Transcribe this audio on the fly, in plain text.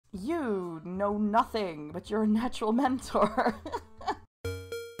You know nothing, but you're a natural mentor.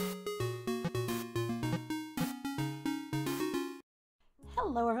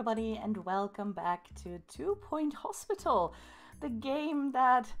 Hello everybody and welcome back to 2 Point Hospital, the game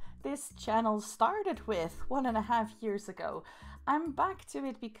that this channel started with 1.5 years ago. I'm back to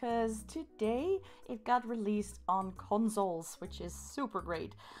it because today it got released on consoles, which is super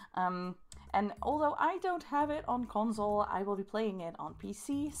great. And although I don't have it on console, I will be playing it on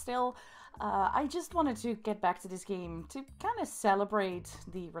PC still. I just wanted to get back to this game to kind of celebrate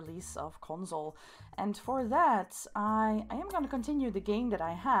the release of console. And for that, I am going to continue the game that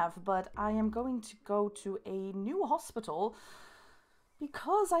I have, but I am going to go to a new hospital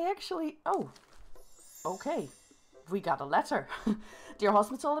because I actually... Oh, okay. We got a letter. Dear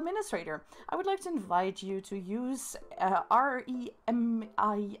Hospital Administrator, I would like to invite you to use REMIX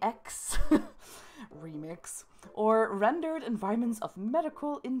Remix or Rendered Environments of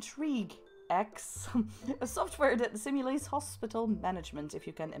Medical Intrigue X, a software that simulates hospital management, if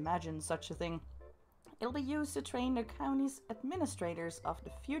you can imagine such a thing. It'll be used to train the county's administrators of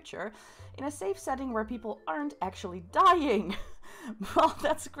the future in a safe setting where people aren't actually dying. Well,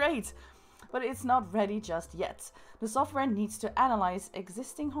 that's great. But it's not ready just yet. The software needs to analyze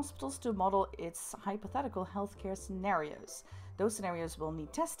existing hospitals to model its hypothetical healthcare scenarios. Those scenarios will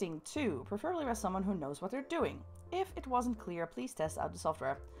need testing too, preferably by someone who knows what they're doing. If it wasn't clear, please test out the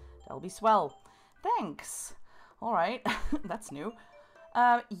software. That'll be swell. Thanks. Alright, that's new.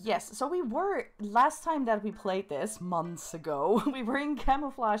 Yes, so we were, last time that we played this, months ago, we were in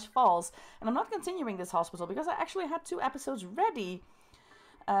Camouflage Falls. And I'm not continuing this hospital because I actually had 2 episodes ready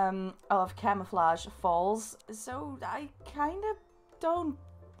of Camouflage Falls, so I kind of don't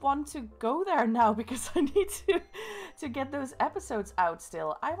want to go there now because I need to get those episodes out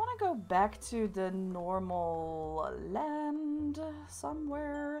still. I want to go back to the normal land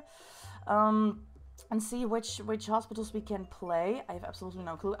somewhere and see which hospitals we can play. I have absolutely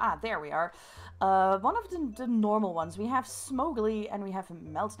no clue. Ah, there we are. One of the normal ones. We have Smogley and we have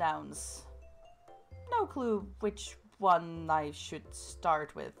Meltdowns. No clue which one I should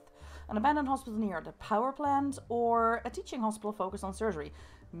start with. An abandoned hospital near the power plant or a teaching hospital focused on surgery.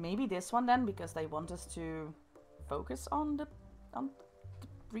 Maybe this one then, because they want us to focus on the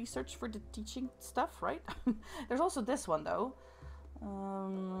research for the teaching stuff, right? There's also this one though.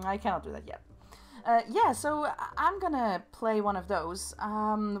 I cannot do that yet. Yeah, so I'm gonna play one of those.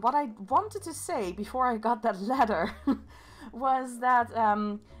 What I wanted to say before I got that letter was that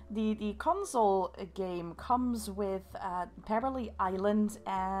the console game comes with Pebbly Island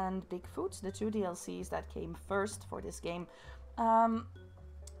and Bigfoot, the 2 DLCs that came first for this game.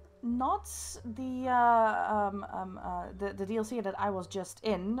 Not the DLC that I was just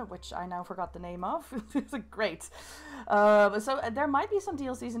in, which I now forgot the name of. It's great. So there might be some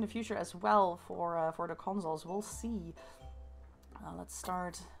DLCs in the future as well for the consoles. We'll see. Let's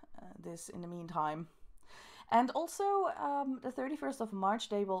start this in the meantime. And also, the 31st of March,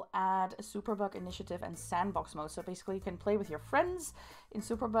 they will add a Superbug Initiative and Sandbox mode. So basically, you can play with your friends. In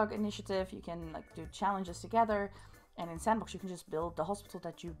Superbug Initiative, you can like do challenges together. And in Sandbox, you can just build the hospital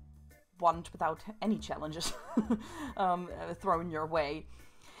that you want without any challenges thrown your way.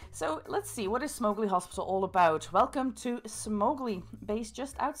 So let's see, what is Smogley Hospital all about? Welcome to Smogley. Based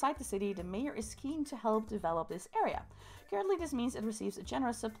just outside the city, the mayor is keen to help develop this area. Currently, this means it receives a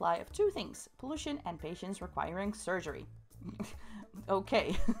generous supply of 2 things, pollution and patients requiring surgery.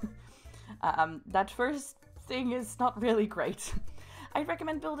 Okay. That first thing is not really great. I'd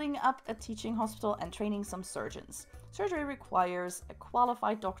recommend building up a teaching hospital and training some surgeons. Surgery requires a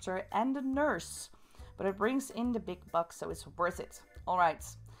qualified doctor and a nurse, but it brings in the big bucks, so it's worth it. Alright.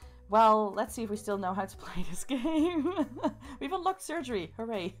 Well, let's see if we still know how to play this game. We've unlocked surgery.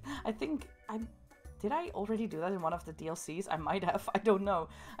 Hooray. I think did I already do that in one of the DLCs? I might have. I don't know.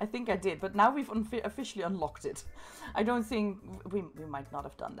 I think I did. But now we've officially unlocked it. I don't think... We might not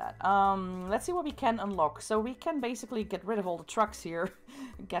have done that. Let's see what we can unlock. So we can basically get rid of all the trucks here.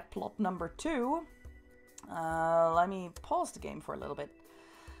 Get plot number 2. Let me pause the game for a little bit.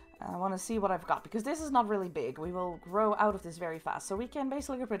 I want to see what I've got, because this is not really big. We will grow out of this very fast. So we can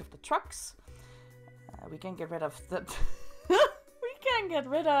basically get rid of the trucks. We can get rid of the... we can get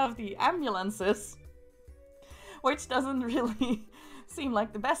rid of the ambulances. Which doesn't really seem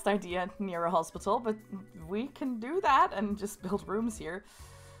like the best idea near a hospital, but we can do that and just build rooms here.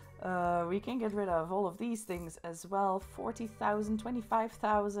 We can get rid of all of these things as well. 40,000,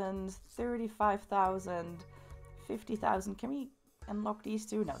 25,000, 35,000, 50,000. Can we unlock these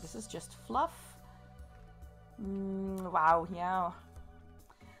two? No, this is just fluff. Wow, yeah.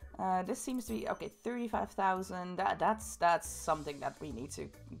 This seems to be, okay, 35,000. That's something that we need to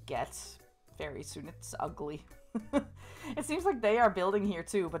get very soon. It's ugly. It seems like they are building here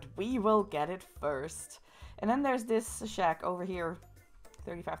too, but we will get it first. And then there's this shack over here,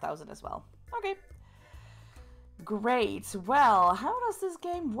 35,000 as well. Okay. Great. Well, how does this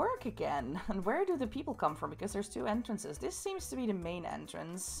game work again? And where do the people come from? Because there's two entrances. This seems to be the main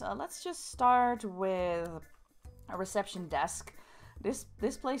entrance. Let's just start with a reception desk. This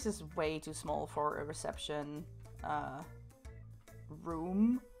place is way too small for a reception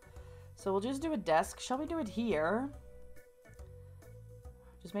room. So we'll just do a desk. Shall we do it here?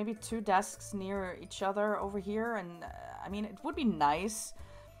 Just maybe two desks near each other over here. And I mean, it would be nice.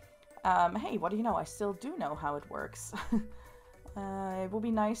 Hey, what do you know? I still do know how it works. It would be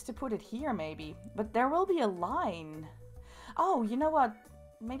nice to put it here maybe. But there will be a line. Oh, you know what?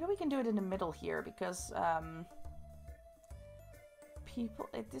 Maybe we can do it in the middle here because...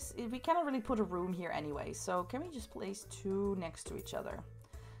 we cannot really put a room here anyway, so can we just place two next to each other?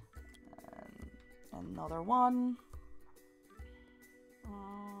 Another one.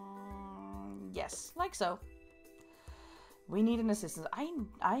 Yes, like so. We need an assistant.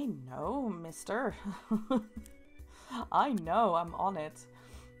 I know, mister. I know, I'm on it.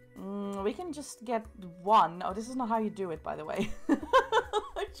 We can just get one. Oh, this is not how you do it, by the way.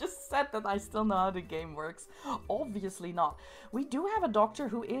 I just said that I still know how the game works. Obviously not. We do have a doctor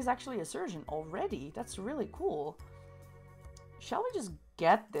who is actually a surgeon already. That's really cool. Shall we just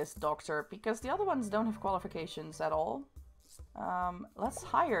get this doctor? Because the other ones don't have qualifications at all. Let's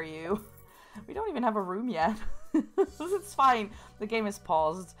hire you. We don't even have a room yet. It's fine. The game is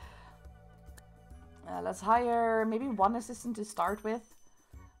paused. Let's hire maybe one assistant to start with.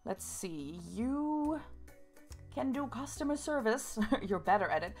 Let's see. You can do customer service. You're better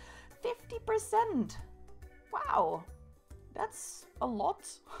at it. 50%. Wow. That's a lot.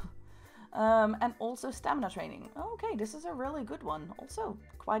 And also stamina training. Okay, this is a really good one. Also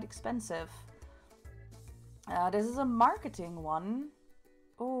quite expensive. This is a marketing one.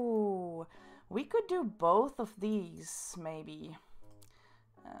 Oh, we could do both of these maybe.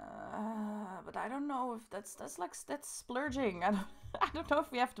 But I don't know if that's splurging. I don't know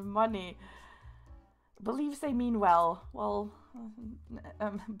if we have the money. Believes they mean well. Well,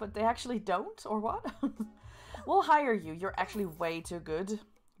 but they actually don't, or what? We'll hire you. You're actually way too good,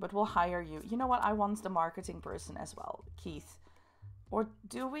 but we'll hire you. You know what? I want the marketing person as well, Keith. Or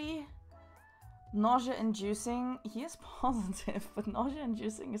do we? Nausea-inducing. He is positive, but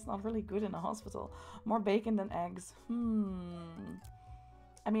nausea-inducing is not really good in a hospital. More bacon than eggs.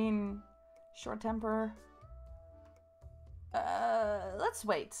 I mean, short temper. Let's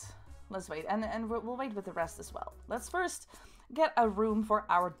wait. Let's wait. And we'll wait with the rest as well. Let's first get a room for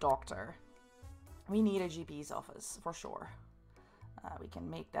our doctor. We need a GP's office, for sure. We can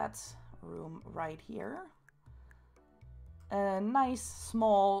make that room right here. A nice,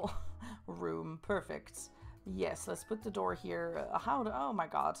 small room. Perfect. Yes, let's put the door here. Oh my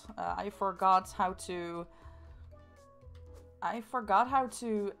god. I forgot how to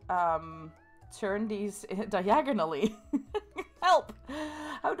turn these diagonally. Help!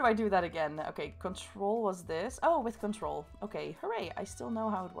 How do I do that again? Okay, control was this. Oh, with control. Okay, hooray. I still know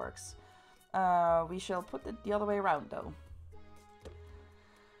how it works. We shall put it the other way around, though.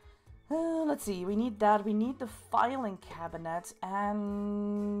 Let's see. We need that. We need the filing cabinet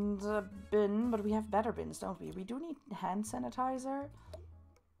and a bin, but we have better bins, don't we? We do need hand sanitizer.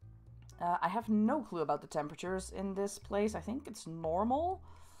 I have no clue about the temperatures in this place. I think it's normal.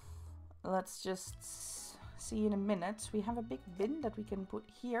 Let's just see in a minute. We have a big bin that we can put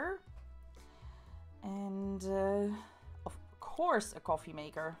here. And, of course, a coffee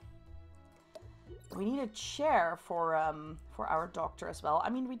maker. We need a chair for our doctor as well. I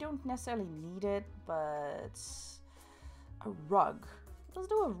mean, we don't necessarily need it, but a rug. Let's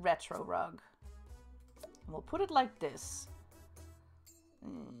do a retro rug. And we'll put it like this.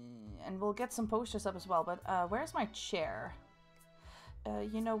 And we'll get some posters up as well. But where's my chair?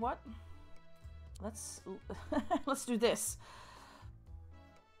 You know what? Let's let's do this.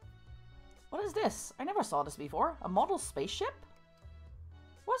 What is this? I never saw this before. A model spaceship?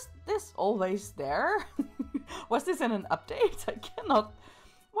 Was this always there? Was this in an update? I cannot...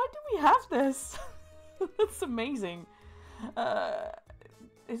 Why do we have this? That's amazing.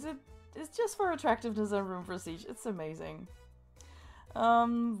 It's just for attractiveness and room prestige. It's amazing.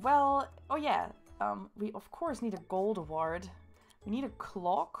 Well, oh yeah. We of course need a gold award. We need a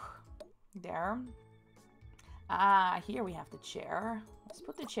clock. There. Ah, here we have the chair. Let's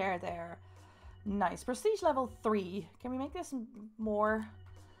put the chair there. Nice. Prestige level 3. Can we make this more...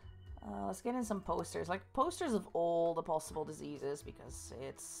 Let's get in some posters. Like, posters of all the possible diseases, because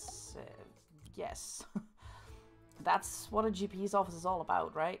it's... yes. That's what a GP's office is all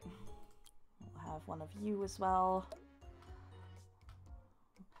about, right? We'll have one of you as well.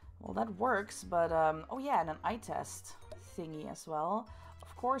 Well, that works, but... oh yeah, and an eye test thingy as well.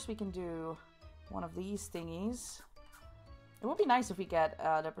 Of course, we can do one of these thingies. It would be nice if we get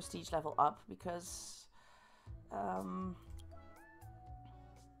the prestige level up, because...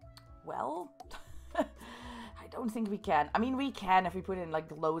 well... I don't think we can. I mean, we can if we put in,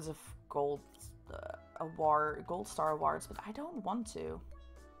 like, loads of gold star awards, but I don't want to.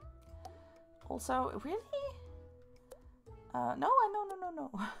 Also, really? No.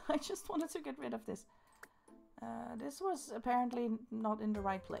 I just wanted to get rid of this. This was apparently not in the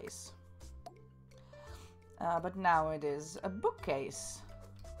right place. But now it is a bookcase.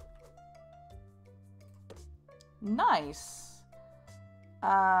 Nice.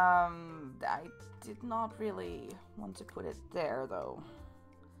 I did not really want to put it there, though.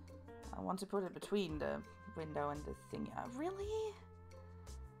 I want to put it between the window and the thing. Really?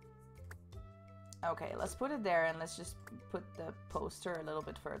 Okay, let's put it there, and let's just put the poster a little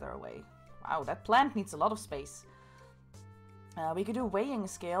bit further away. Wow, that plant needs a lot of space. We could do weighing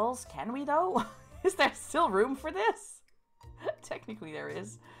scales. Can we, though? Is there still room for this? Technically, there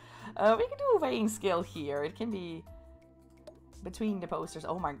is. We can do a weighing scale here. It can be between the posters.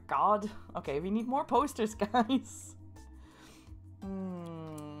 Oh my god. Okay, we need more posters, guys.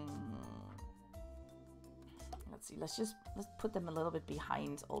 Let's see. Let's put them a little bit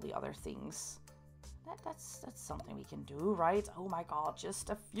behind all the other things. That's something we can do, right? Oh my god, just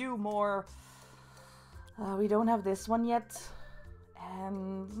a few more. We don't have this one yet.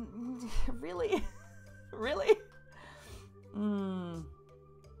 And really? Really?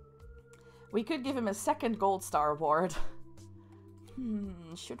 We could give him a second gold star award.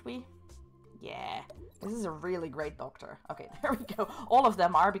 Should we? Yeah. This is a really great doctor. Okay, there we go. All of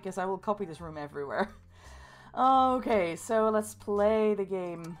them are, because I will copy this room everywhere. Okay, so let's play the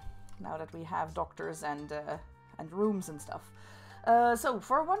game now that we have doctors and rooms and stuff. So,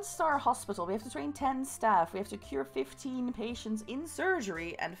 for a 1-star hospital, we have to train 10 staff. We have to cure 15 patients in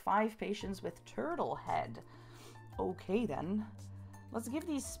surgery and 5 patients with turtle head. Okay, then. Let's give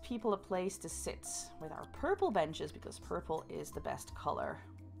these people a place to sit with our purple benches, because purple is the best color.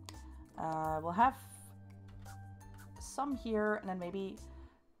 We'll have some here, and then maybe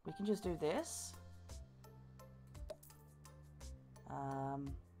we can just do this.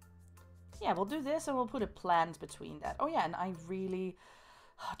 Yeah, we'll do this, and we'll put a plant between that. Oh yeah, and I really...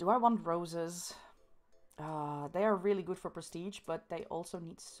 do I want roses? They are really good for prestige, but they also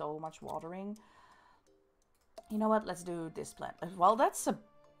need so much watering. You know what? Let's do this plant. Well, that's a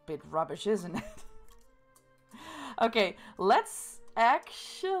bit rubbish, isn't it? Okay, let's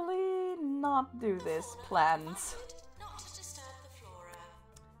actually not do this plant.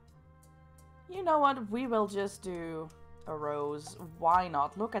 You know what? We will just do a rose. Why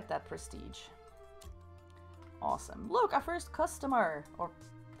not? Look at that prestige. Awesome. Look, our first customer. Or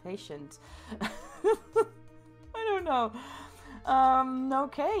patient. I don't know.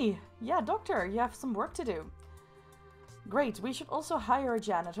 Okay. Yeah, doctor, you have some work to do. Great, we should also hire a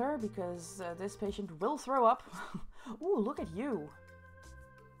janitor, because this patient will throw up. Ooh, look at you.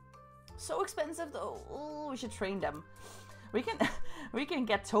 So expensive, though. Ooh, we should train them. We can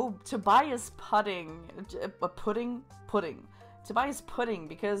get Tobias pudding. Tobias pudding,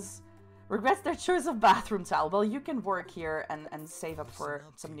 because regrets their choice of bathroom tile. Well, you can work here and save up for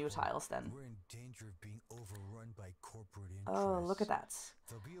some new tiles then. We're in danger of being overrun by corporate interests. Oh, look at that.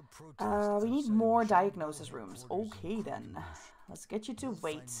 We need more diagnosis rooms. Okay, then. Let's get you to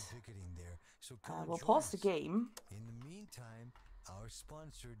wait. We'll pause the game. In the meantime, our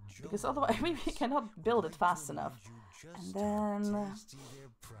sponsor, because otherwise we cannot build it fast enough. And then...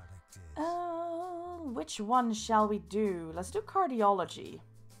 which one shall we do? Let's do cardiology.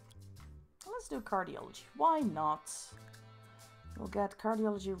 Let's do cardiology. Why not? We'll get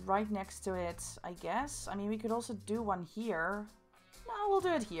cardiology right next to it, I guess. I mean, we could also do one here. No, we'll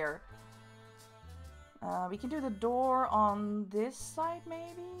do it here. We can do the door on this side,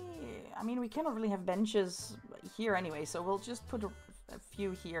 maybe? I mean, we cannot really have benches here anyway, so we'll just put a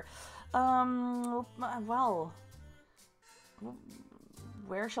few here. Well...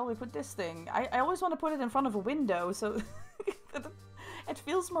 where shall we put this thing? I always want to put it in front of a window, so... it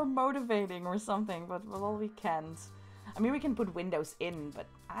feels more motivating or something, but well, we can't. I mean, we can put windows in, but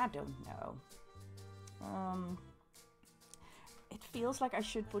I don't know. It feels like I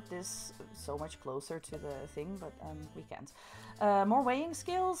should put this so much closer to the thing, but we can't. More weighing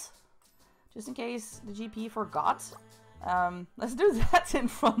scales, just in case the GP forgot. Let's do that in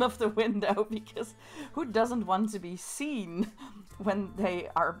front of the window, because who doesn't want to be seen when they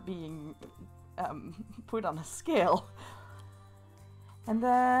are being put on a scale? And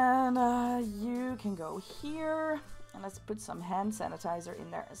then you can go here, and let's put some hand sanitizer in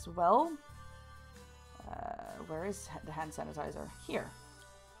there as well. Where is the hand sanitizer? Here.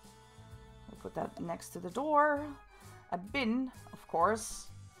 We'll put that next to the door. A bin, of course.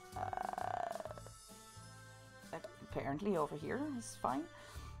 Apparently over here is fine.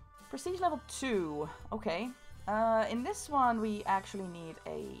 Prestige level 2. Okay. In this one we actually need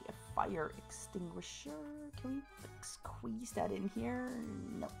a fire extinguisher. Can we squeeze that in here?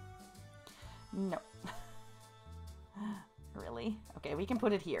 No. No. Really? Okay, we can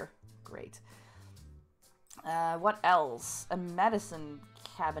put it here. Great. What else? A medicine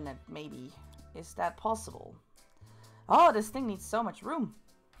cabinet, maybe. Is that possible? Oh, this thing needs so much room.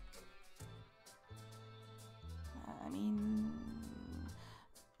 I mean...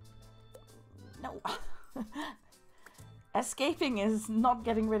 No. Escaping is not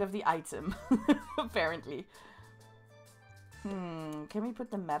getting rid of the item, apparently. Can we put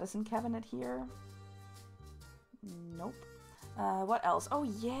the medicine cabinet here? Nope. What else? Oh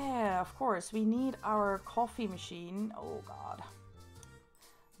yeah, of course. We need our coffee machine. Oh god.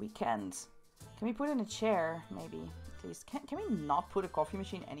 We can't. Can we put in a chair, maybe? At least. Can we not put a coffee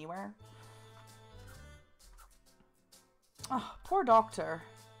machine anywhere? Oh, poor doctor.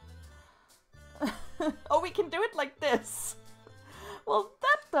 Oh, we can do it like this. Well,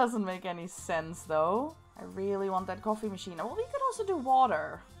 that doesn't make any sense, though. I really want that coffee machine. Well, we could also do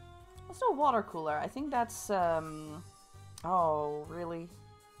water. Let's do a water cooler. I think that's, Oh, really?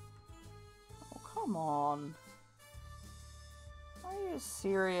 Oh, come on. Are you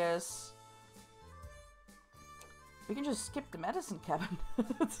serious? We can just skip the medicine cabinet.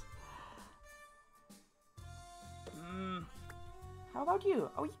 How about you?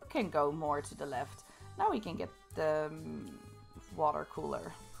 Oh, you can go more to the left. Now we can get the water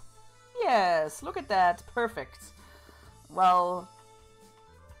cooler. Yes, look at that. Perfect. Well,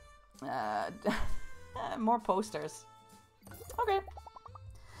 more posters. Okay.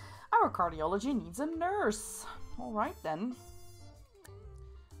 Our cardiology needs a nurse. Alright then.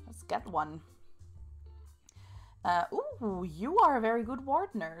 Let's get one. Ooh, you are a very good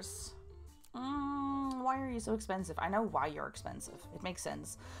ward nurse. Why are you so expensive? I know why you're expensive. It makes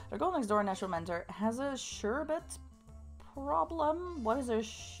sense. The girl next door, natural mentor, has a sherbet problem. What is a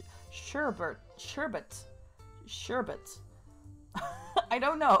sherbet? Sherbet. I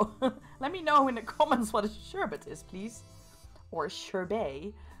don't know. Let me know in the comments what a sherbet is, please. Or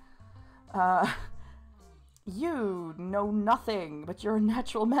sherbet. You know nothing, but you're a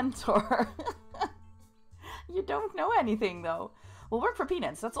natural mentor. You don't know anything, though. We'll work for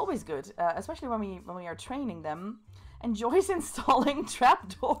peanuts. That's always good, especially when we are training them. Enjoys installing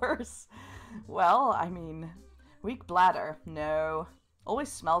trapdoors. Well, I mean, weak bladder. No. Always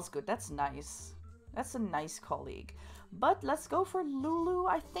smells good. That's nice. That's a nice colleague. But let's go for Lulu,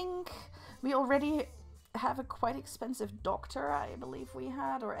 I think. We already have a quite expensive doctor, I believe we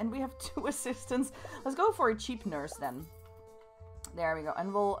had. And we have 2 assistants. Let's go for a cheap nurse, then. There we go.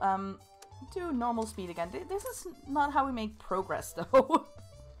 And we'll, do normal speed again. This is not how we make progress, though.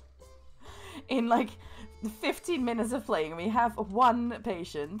 In, like, 15 minutes of playing, we have 1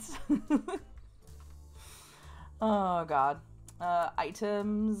 patient. Oh, God.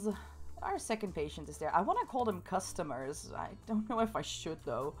 Items. Our second patient is there. I want to call them customers. I don't know if I should,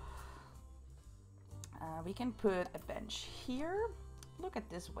 though. We can put a bench here. Look at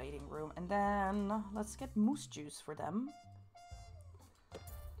this waiting room. And then let's get moose juice for them.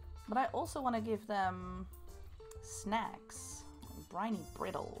 But I also want to give them snacks. Briny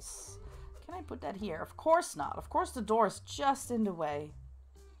brittles. Can I put that here? Of course not. Of course the door is just in the way.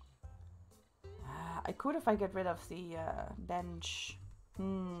 I could if I get rid of the bench.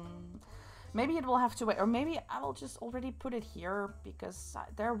 Maybe it will have to wait. Or maybe I will just already put it here. Because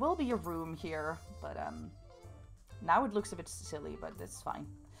there will be a room here. But now it looks a bit silly. But it's fine.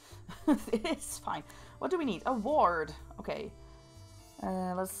 It's fine. What do we need? A ward. Okay.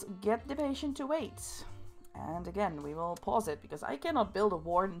 Let's get the patient to wait. And again, we will pause it because I cannot build a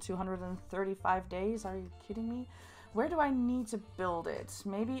ward in 235 days. Are you kidding me? Where do I need to build it?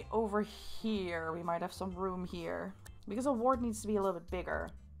 Maybe over here. We might have some room here. Because a ward needs to be a little bit bigger.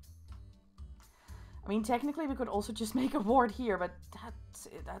 I mean, technically we could also just make a ward here, but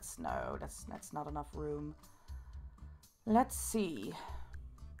that's not enough room. Let's see.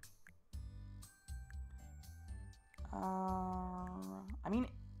 I mean,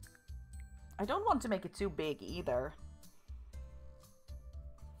 I don't want to make it too big either.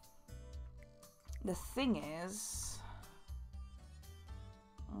 The thing is,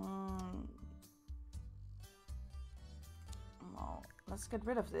 let's get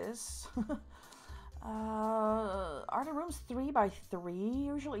rid of this. Are the rooms 3 by 3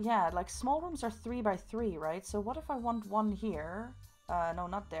 usually? Yeah, like small rooms are 3 by 3, right? So what if I want one here? No,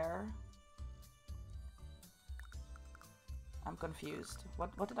 not there. I'm confused.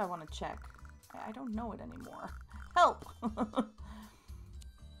 What did I want to check? I don't know it anymore. Help!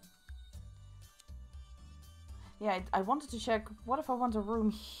 Yeah, I wanted to check, what if I want a room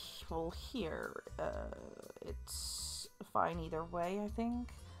here? It's fine either way, I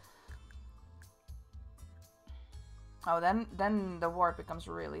think. Oh, then the ward becomes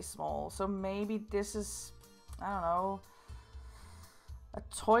really small. So maybe this is, I don't know, a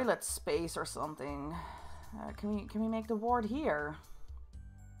toilet space or something. Can we make the ward here?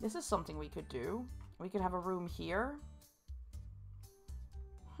 This is something we could do. We could have a room here.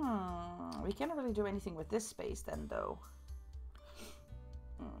 We can't really do anything with this space then, though.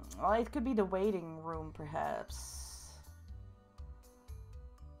 Well, it could be the waiting room, perhaps.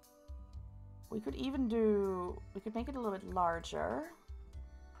 We could even do... We could make it a little bit larger.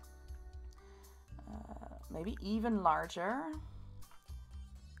 Maybe even larger.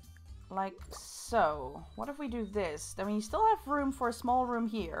 Like so. What if we do this? Then we still have room for a small room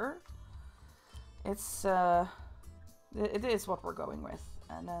here. It's... it is what we're going with.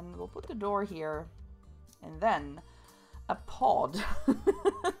 And then we'll put the door here. And then a pod.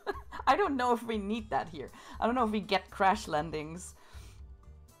 I don't know if we need that here. I don't know if we get crash landings.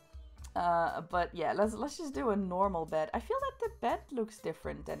 But yeah, let's just do a normal bed. I feel that the bed looks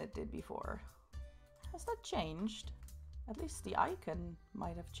different than it did before. Has that changed? At least the icon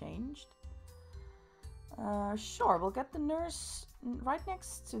might have changed. Sure, we'll get the nurse right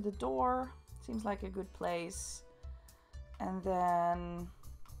next to the door. Seems like a good place. And then...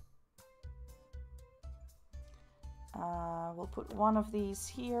 we'll put one of these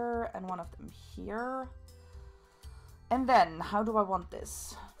here and one of them here. And then, how do I want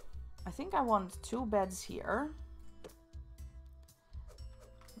this? I think I want 2 beds here.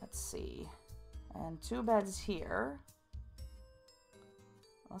 Let's see. And 2 beds here.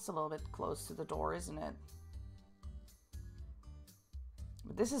 That's a little bit close to the door, isn't it?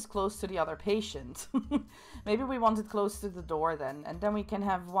 But this is close to the other patient. Maybe we want it close to the door then. And then we can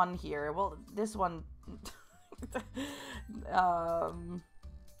have one here. Well, this one...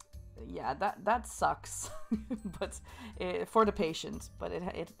 yeah, that sucks. But for the patient. But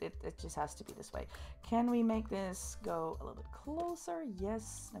it just has to be this way. Can we make this go a little bit closer?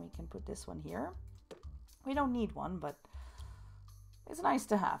 Yes. Then we can put this one here. We don't need one, but it's nice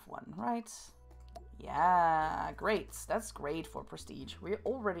to have one, right? Yeah, great. That's great for prestige. We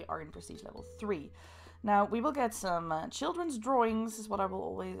already are in prestige level 3. Now we will get some children's drawings. Is what I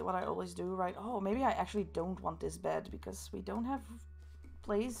always do, right? Oh, maybe I actually don't want this bed because we don't have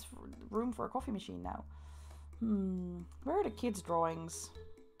room for a coffee machine now. Where are the kids' drawings?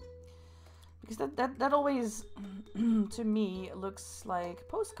 Because that always to me looks like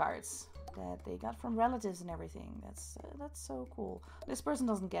postcards that they got from relatives and everything. That's so cool. This person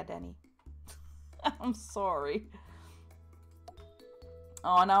doesn't get any. I'm sorry.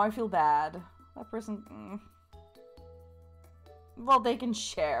 Oh, now I feel bad. That person... Well, they can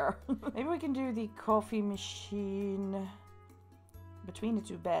share. Maybe we can do the coffee machine between the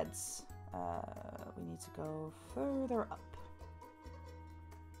 2 beds. We need to go further up.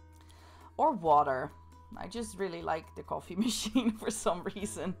 Or water. I just really like the coffee machine for some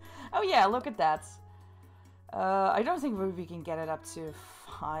reason. Oh yeah, look at that. I don't think we can get it up to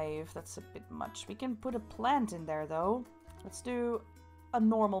 5. That's a bit much. We can put a plant in there though. Let's do a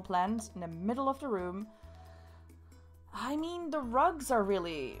normal plant in the middle of the room. I mean, the rugs are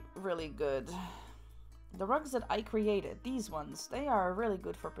really, really good. The rugs that I created, these ones, they are really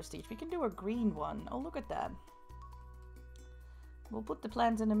good for prestige. We can do a green one. Oh, look at that. We'll put the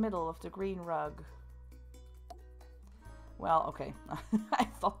plant in the middle of the green rug. Well, okay. I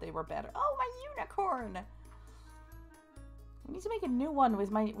thought they were better. Oh, my unicorn! We need to make a new one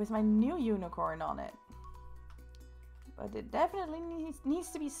with my new unicorn on it. But it definitely needs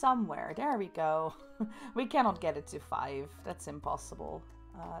to be somewhere. There we go. We cannot get it to 5. That's impossible.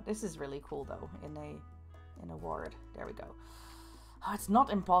 This is really cool though, in a ward. There we go. Oh, it's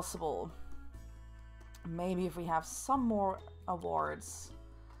not impossible. Maybe if we have some more awards.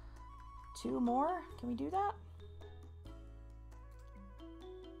 2 more? Can we do that?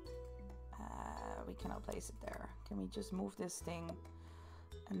 We cannot place it there. Can we just move this thing?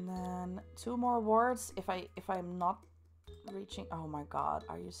 And then 2 more awards. If I'm not reaching... Oh my god,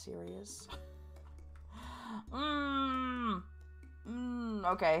 are you serious?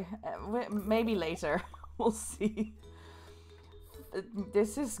 Okay, maybe later. We'll see.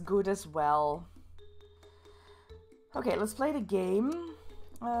 This is good as well. Okay, let's play the game.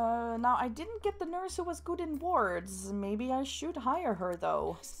 Now, I didn't get the nurse who was good in wards. Maybe I should hire her,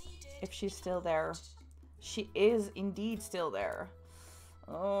 though. If she's still there. She is indeed still there.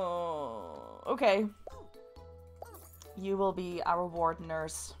 Oh, okay. You will be our ward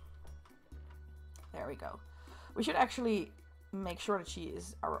nurse. There we go. We should actually make sure that she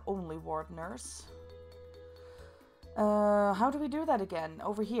is our only ward nurse. How do we do that again?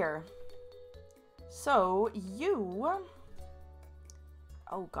 Over here. So, you...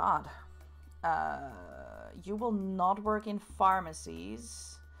 Oh god. You will not work in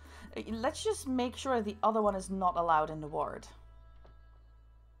pharmacies. Let's just make sure the other one is not allowed in the ward.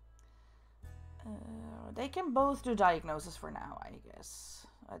 They can both do diagnosis for now, I guess.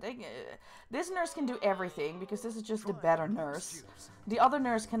 This nurse can do everything because this is just the better nurse. The other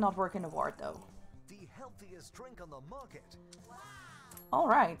nurse cannot work in the ward though. The healthiest drink on the market.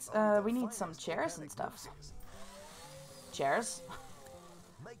 Alright, we need some chairs and stuff. Chairs.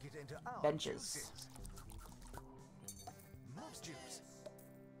 Make it into our Benches. Moose juice.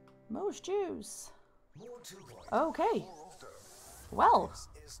 Moose juice. More 2-point. Okay. More often. Well. This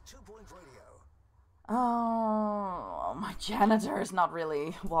is 2-point radio. Oh, my janitor is not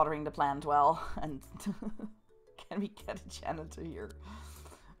really watering the plant well. And can we get a janitor here?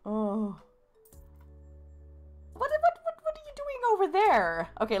 Oh. What are you doing over there?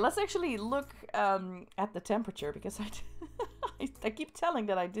 Okay, let's actually look at the temperature because I keep telling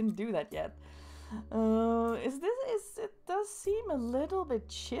that I didn't do that yet. It does seem a little bit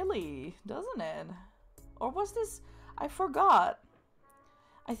chilly, doesn't it? Or was this? I forgot.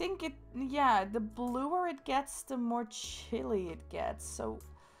 I think it, yeah, the bluer it gets, the more chilly it gets. So,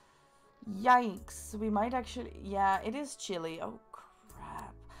 yikes. We might actually, yeah, it is chilly. Oh,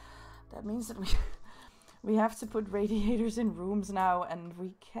 crap. That means that we have to put radiators in rooms now, and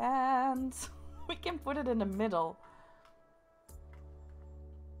we can't. We can put it in the middle.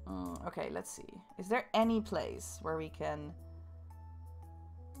 Okay, let's see. Is there any place where we can...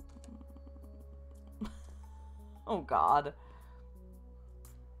 Oh, God.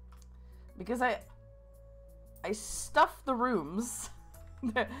 Because I stuffed the rooms.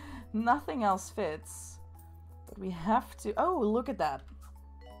 Nothing else fits. But we have to... Oh, look at that.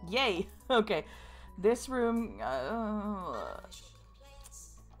 Yay. Okay. This room...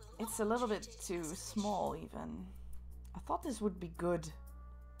 it's a little bit too small, even. I thought this would be good.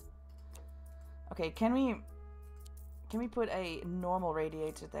 Okay, can we put a normal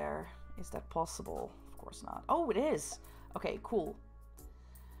radiator there? Is that possible? Of course not. Oh, it is. Okay, cool.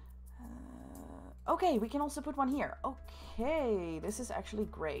 Okay, we can also put one here. Okay, this is actually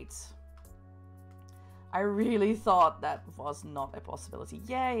great. I really thought that was not a possibility.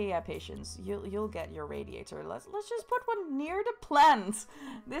 Yeah, patience. You'll get your radiator. Let's just put one near the plant.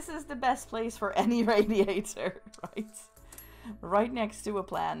 This is the best place for any radiator, right? Right next to a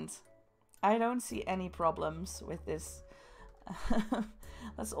plant. I don't see any problems with this.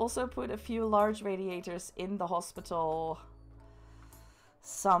 Let's also put a few large radiators in the hospital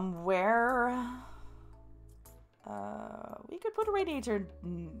somewhere. We could put a radiator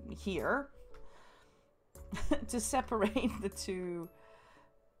here to separate the two.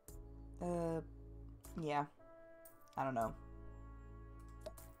 Yeah, I don't know.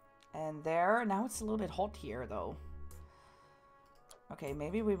 And there, now it's a little bit hot here though. Okay,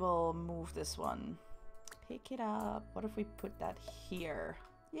 maybe we will move this one. Pick it up. What if we put that here?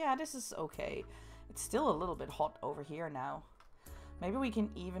 Yeah, this is okay. It's still a little bit hot over here now. Maybe we can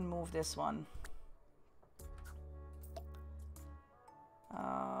even move this one.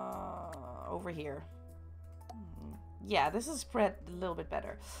 Over here. Yeah, this is spread a little bit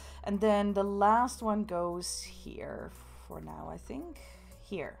better. And then the last one goes here for now, I think.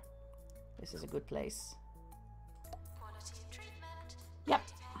 Here. This is a good place. Yep.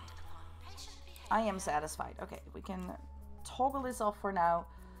 I am satisfied. Okay, we can toggle this off for now.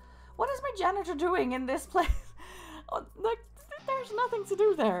 What is my janitor doing in this place? Oh, like, there's nothing to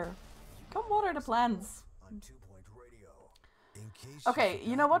do there. Come water the plants. Okay,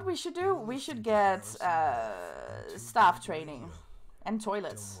 you know what we should do? We should get staff training and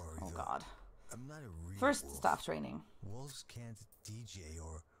toilets. Oh god. First staff training. Wolves can't DJ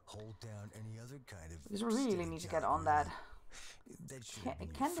or hold down any other kind of. Because we really need to get on that.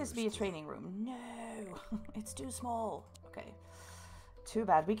 Can this be a training room? No, it's too small. Okay, too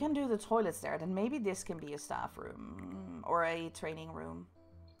bad. We can do the toilets there. Then maybe this can be a staff room or a training room.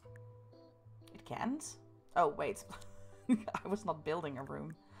 It can't? Oh, wait. I was not building a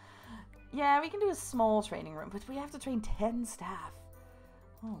room. Yeah, we can do a small training room, but we have to train 10 staff.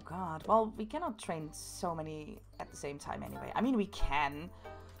 Oh god. Well, we cannot train so many at the same time anyway. I mean, we can,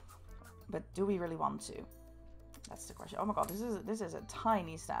 but do we really want to? That's the question. Oh my god, this is a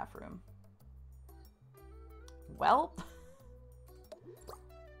tiny staff room. Well,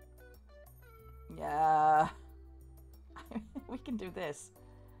 yeah, we can do this.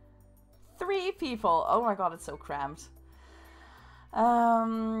 3 people. Oh my god, it's so cramped.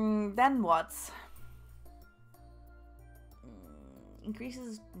 Then what?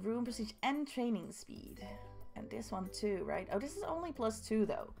 Increases room prestige and training speed. And this one too, right? Oh, this is only +2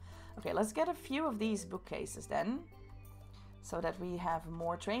 though. Okay, let's get a few of these bookcases then. So that we have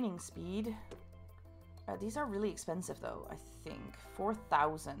more training speed. These are really expensive though, I think.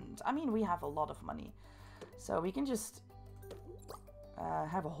 4,000. I mean, we have a lot of money. So we can just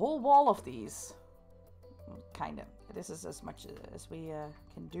have a whole wall of these. Kinda. This is as much as we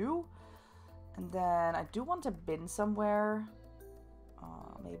can do. And then I do want a bin somewhere.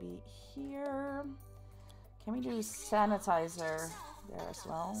 Maybe here. Can we do sanitizer there as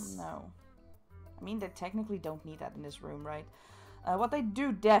well? No. I mean, they technically don't need that in this room, right? What they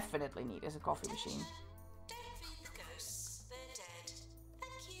do definitely need is a coffee machine.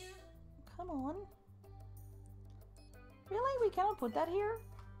 Come on. Really? We cannot put that here?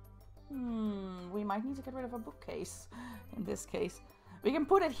 We might need to get rid of a bookcase in this case. We can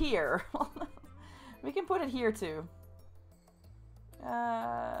put it here. We can put it here too.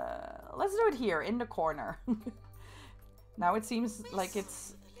 Let's do it here in the corner. Now it seems like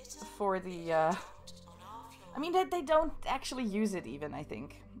it's for the I mean, they don't actually use it even, I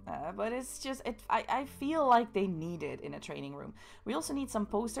think. But it's just, I feel like they need it in a training room. We also need some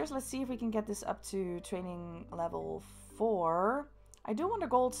posters. Let's see if we can get this up to training level 4. I do want a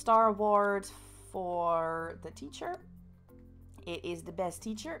gold star award for the teacher. It is the best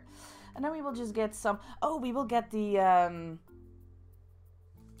teacher. And then we will just get some... Oh, we will get the...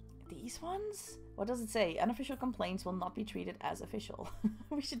 These ones? What does it say? Unofficial complaints will not be treated as official.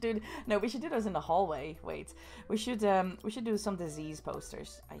 We should do... No, we should do those in the hallway. Wait. We should do some disease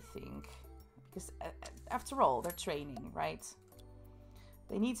posters, I think. Because, after all, they're training, right?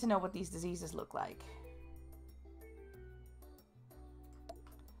 They need to know what these diseases look like.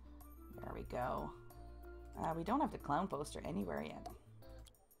 There we go. We don't have the clown poster anywhere yet.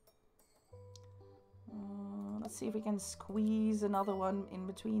 Let's see if we can squeeze another one in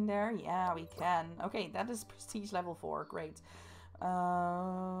between there. Yeah, we can. Okay, that is prestige level 4. Great.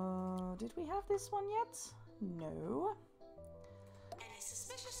 Did we have this one yet? No.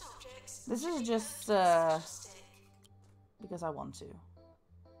 This is just because I want to.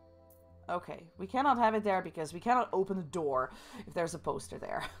 Okay, we cannot have it there because we cannot open the door if there's a poster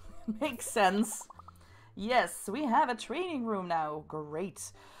there. Makes sense. Yes, we have a training room now.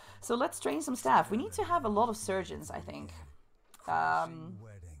 Great. So let's train some staff. We need to have a lot of surgeons, I think.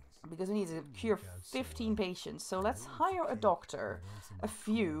 Because we need to cure 15 patients. So let's hire a doctor. A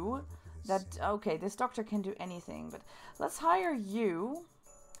few. That, okay, this doctor can do anything. But let's hire you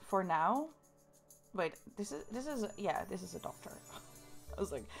for now. Wait, this is a doctor. I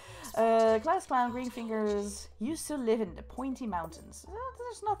was like, Class Clown, Green Fingers used to live in the Pointy Mountains.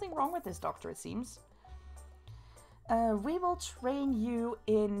 There's nothing wrong with this doctor, it seems. We will train you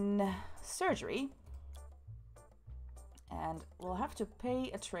in surgery. And we'll have to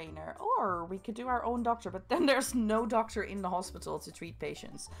pay a trainer. Or we could do our own doctor, but then there's no doctor in the hospital to treat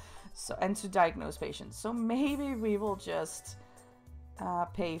patients. And to diagnose patients. So maybe we will just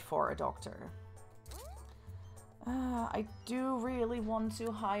pay for a doctor. I do really want to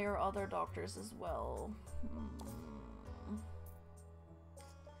hire other doctors as well.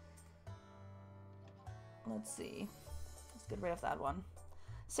 Let's see. Let's get rid of that one.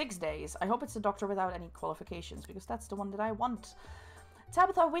 6 days. I hope it's a doctor without any qualifications, because that's the one that I want.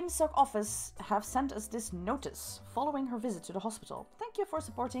 Tabitha Windsock office have sent us this notice following her visit to the hospital. Thank you for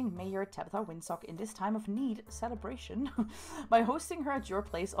supporting Mayor Tabitha Windsock in this time of need celebration by hosting her at your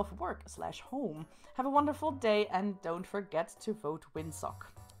place of work/home. Have a wonderful day and don't forget to vote Windsock.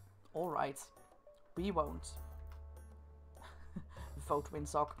 Alright. We won't. Vote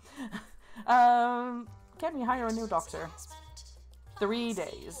Windsock. Can we hire a new doctor? 3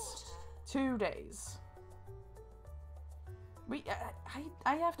 days. 2 days.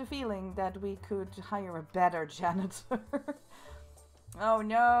 I have the feeling that we could hire a better janitor. Oh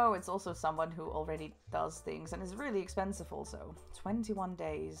no, it's also someone who already does things and is really expensive also. 21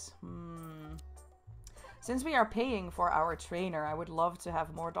 days. Since we are paying for our trainer, I would love to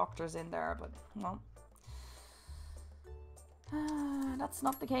have more doctors in there, but, well. That's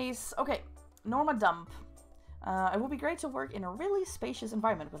not the case. Okay, Norma Dump. It would be great to work in a really spacious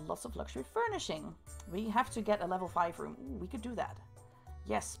environment with lots of luxury furnishing. We have to get a level 5 room. Ooh, we could do that.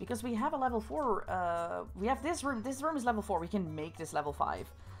 Yes, because we have a level 4. We have this room. This room is level 4. We can make this level 5.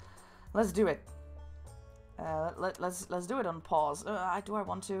 Let's do it. Let's do it on pause. Do I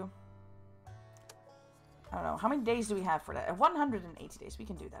want to? I don't know. How many days do we have for that? 180 days. We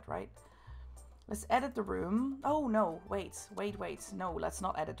can do that, right? Let's edit the room. Oh, no. Wait. No, let's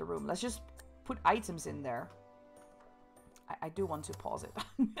not edit the room. Let's just put items in there. I do want to pause it.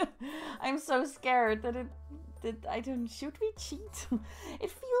 I'm so scared that should we cheat? It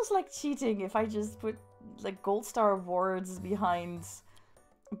feels like cheating if I just put like gold star awards behind.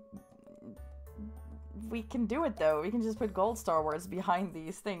 We can do it though. We can just put gold star awards behind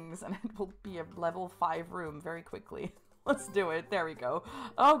these things and it will be a level 5 room very quickly. Let's do it. There we go.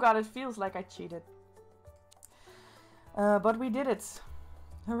 Oh god, it feels like I cheated. But we did it.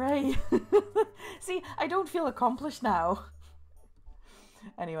 Hooray. See, I don't feel accomplished now.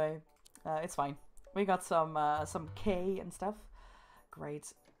 Anyway, it's fine. We got some K and stuff.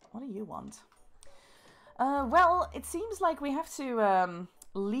 Great. What do you want? Well, it seems like we have to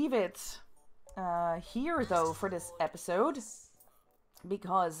leave it here, though, for this episode.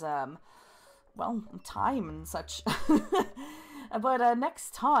 Because, well, time and such. But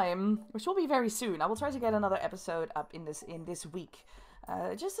next time, which will be very soon, I will try to get another episode up in this week.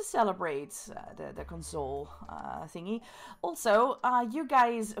 Just to celebrate the console thingy. Also, you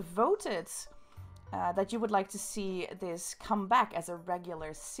guys voted that you would like to see this come back as a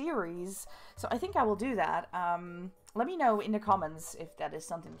regular series. So I think I will do that. Let me know in the comments if that is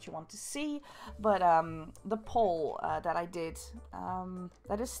something that you want to see. But the poll that I did,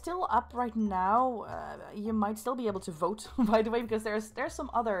 that is still up right now. You might still be able to vote, by the way, because there's some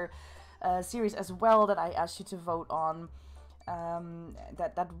other series as well that I asked you to vote on.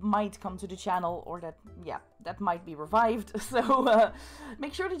 That might come to the channel, or that might be revived. So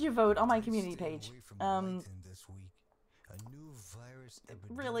make sure that you vote on my community page.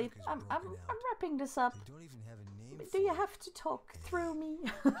 Really, I'm wrapping this up. Do you have to talk through me?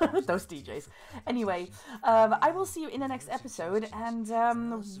 Those DJs. Anyway, I will see you in the next episode, and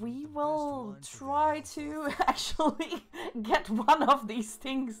we will try to actually get one of these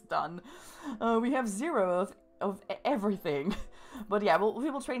things done. We have 0 of everything. But yeah,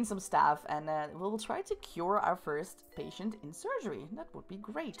 we will train some staff, and we will try to cure our first patient in surgery. That would be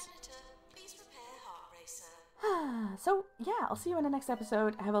great. Please prepare heart racer. So yeah, I'll see you in the next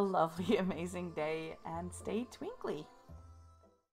episode. Have a lovely, amazing day, and stay twinkly.